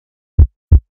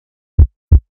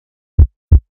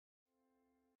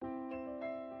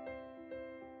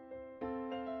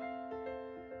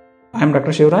I am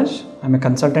Dr. Shivaraj. I am a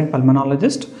consultant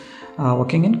pulmonologist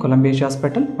working in Columbia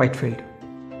Hospital, Whitefield.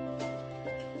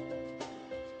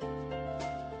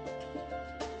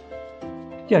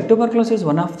 Yeah, tuberculosis is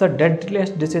one of the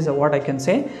deadliest diseases, what I can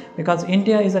say, because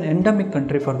India is an endemic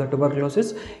country for the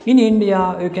tuberculosis. In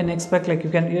India, you can expect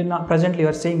presently you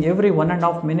are seeing every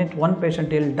 1.5 minutes one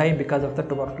patient will die because of the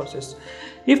tuberculosis.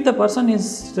 If the person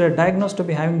is diagnosed to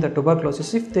be having the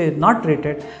tuberculosis, if they are not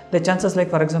treated, the chances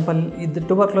for example, the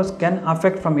tuberculosis can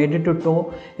affect from head to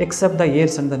toe except the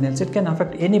ears and the nails. It can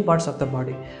affect any parts of the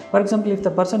body. For example, if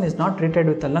the person is not treated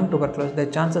with the lung tuberculosis, the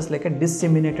chances a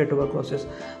disseminated tuberculosis.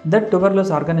 That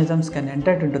tuberculosis organisms can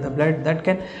enter into the blood, that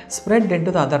can spread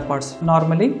into the other parts.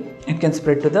 Normally it can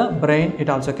spread to the brain, it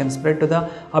also can spread to the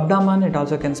abdomen, it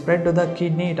also can spread to the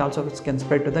kidney, it also can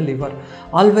spread to the liver.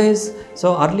 Always,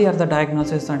 so earlier the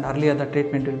diagnosis and earlier the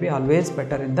treatment will be always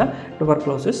better in the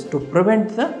tuberculosis to prevent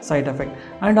the side effect.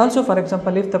 And also, for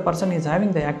example, if the person is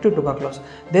having the active tuberculosis,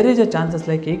 there is a chances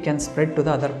he can spread to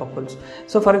the other peoples.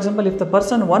 So for example, if the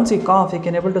person once he cough, he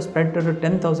can able to spread to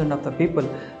 10,000 of the people.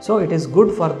 So it is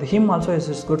good for him also, it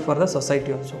is good for the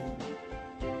society also.